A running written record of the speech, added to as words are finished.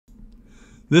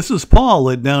This is Paul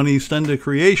at Downeast Under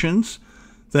Creations.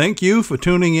 Thank you for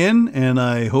tuning in, and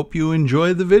I hope you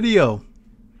enjoy the video.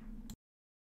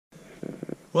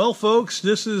 Well, folks,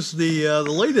 this is the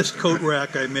latest coat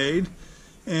rack I made.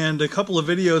 And a couple of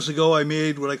videos ago I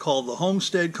made what I call the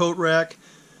Homestead coat rack.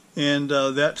 And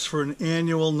that's for an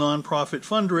annual nonprofit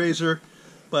fundraiser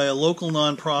by a local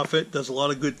nonprofit. Does a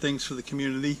lot of good things for the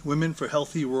community. Women for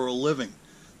Healthy Rural Living.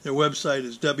 Their website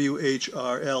is whrl.org.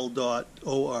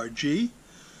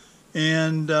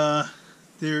 And the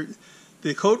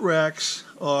coat racks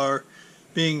are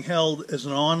being held as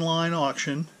an online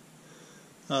auction.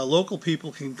 Local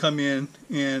people can come in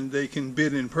and they can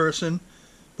bid in person,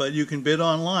 but you can bid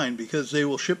online because they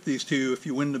will ship these to you if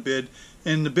you win the bid.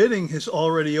 And the bidding has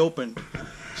already opened.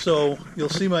 So you'll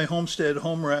see my Homestead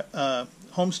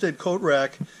coat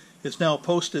rack is now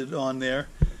posted on there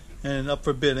and up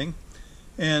for bidding.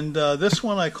 And this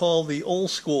one I call the old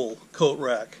school coat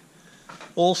rack.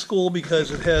 Old school because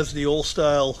it has the old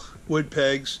style wood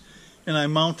pegs, and I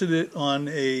mounted it on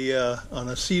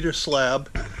a cedar slab,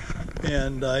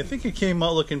 and I think it came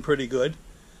out looking pretty good.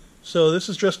 So this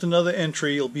is just another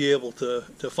entry you'll be able to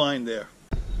find there.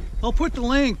 I'll put the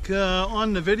link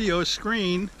on the video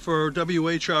screen for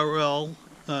whrl.org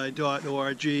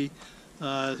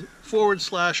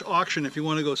 /auction if you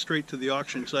want to go straight to the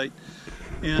auction site.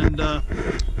 And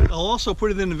I'll also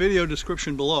put it in the video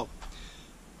description below.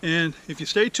 And if you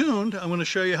stay tuned, I'm going to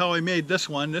show you how I made this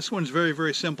one. This one's very,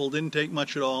 very simple. Didn't take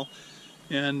much at all.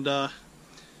 And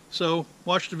so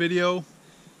watch the video,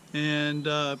 and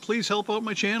please help out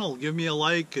my channel. Give me a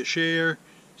like, a share,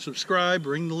 subscribe,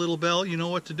 ring the little bell. You know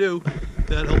what to do.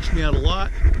 That helps me out a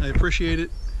lot. I appreciate it.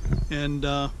 And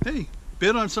hey,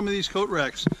 bid on some of these coat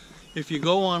racks. If you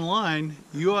go online,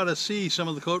 you ought to see some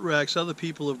of the coat racks other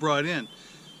people have brought in.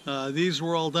 These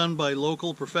were all done by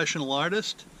local professional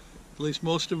artists. At least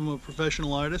most of them are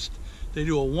professional artists. They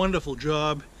do a wonderful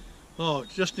job. Oh,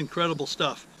 just incredible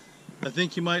stuff. I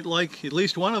think you might like at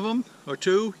least one of them or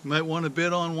two. You might want to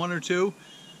bid on one or two.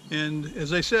 And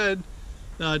as I said,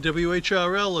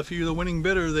 WHRL, if you're the winning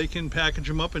bidder, they can package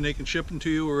them up and they can ship them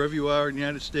to you wherever you are in the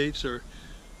United States, or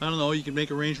I don't know, you can make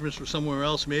arrangements for somewhere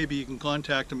else. Maybe you can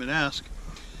contact them and ask.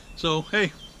 So,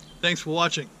 hey, thanks for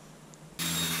watching.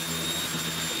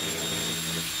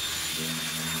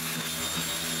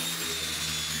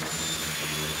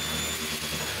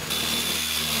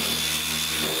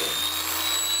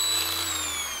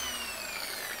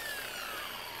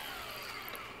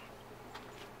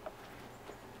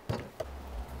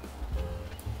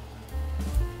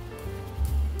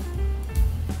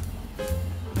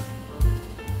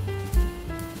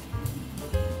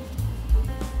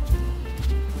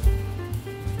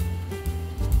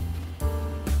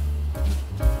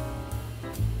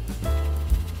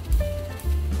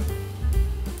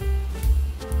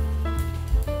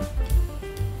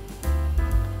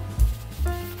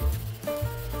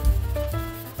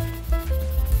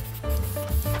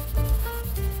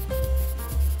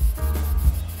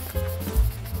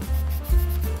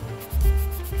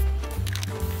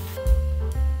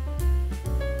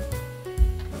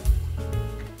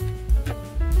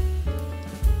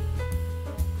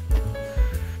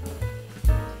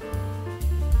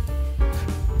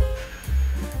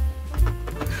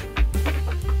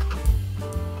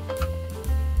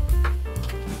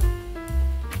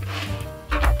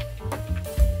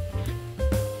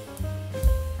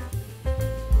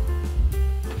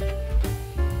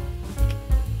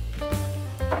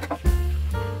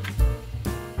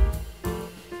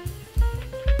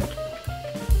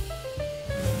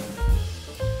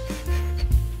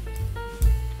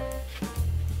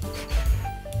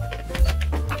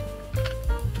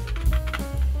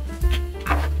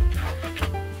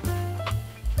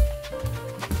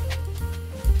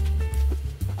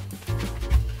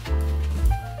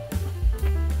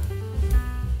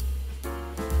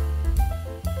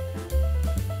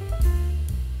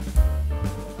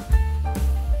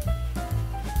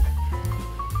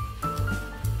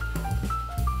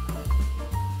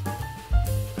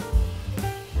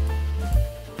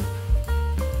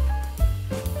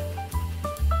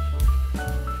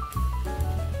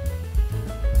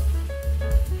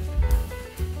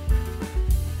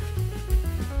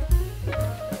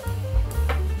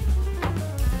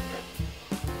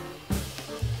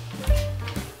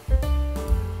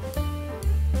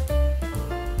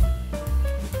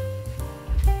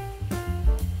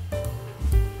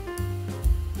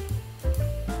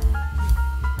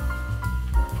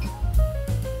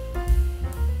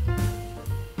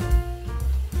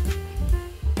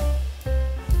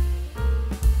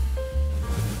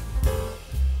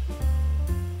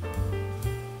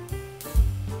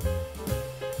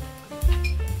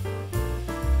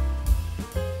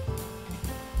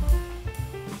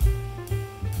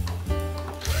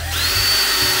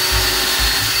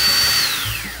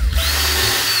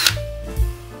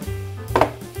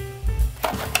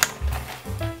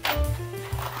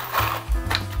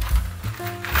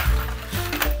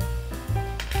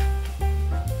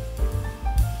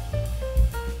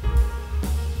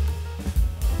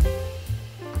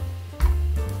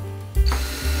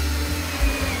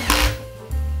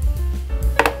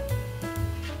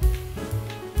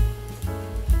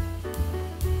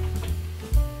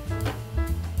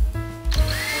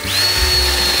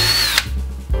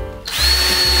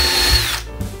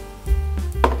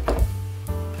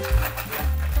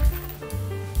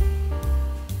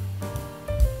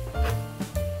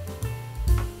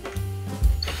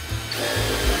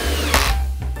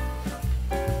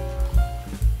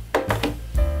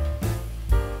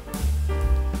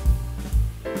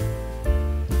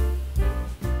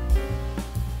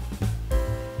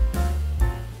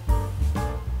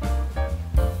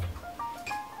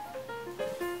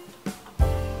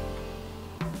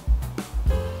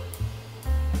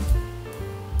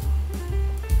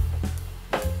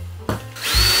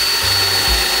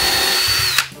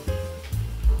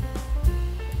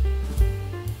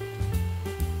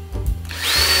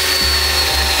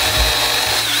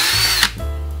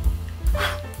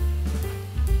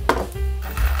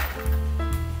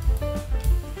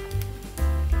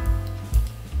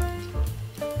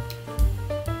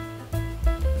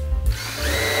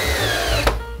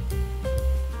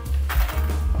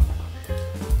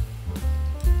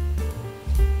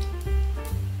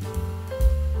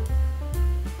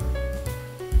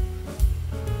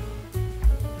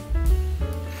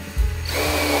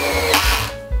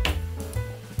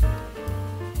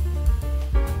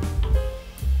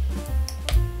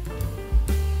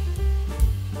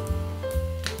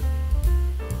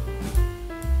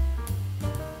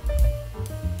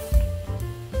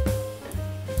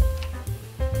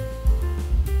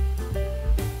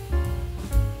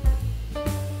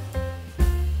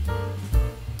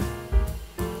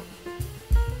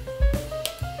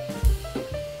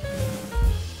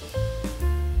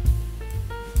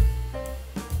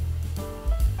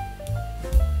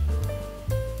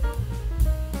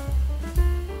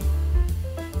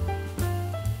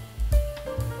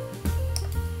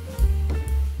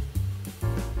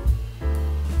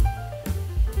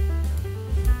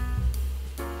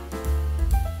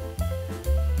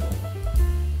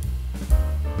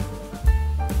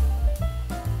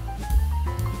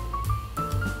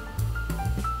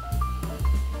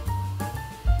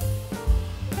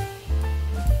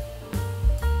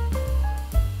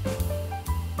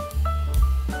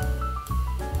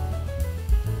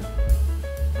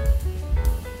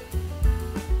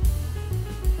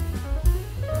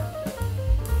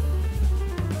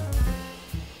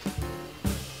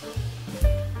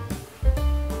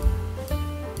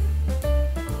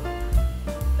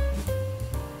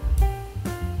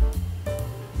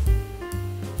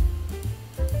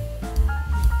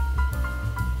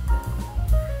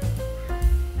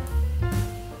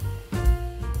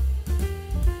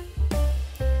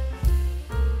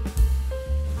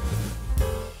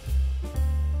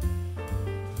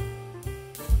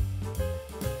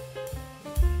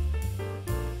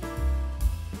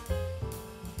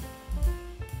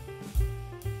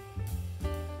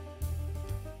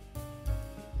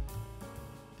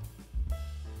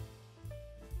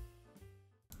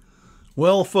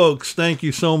 Well, folks, thank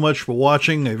you so much for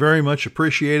watching. I very much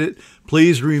appreciate it.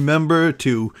 Please remember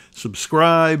to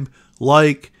subscribe,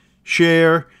 like,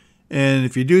 share, and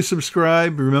if you do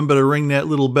subscribe, remember to ring that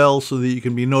little bell so that you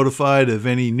can be notified of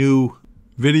any new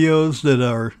videos that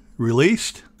are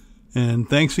released. And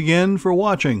thanks again for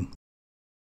watching.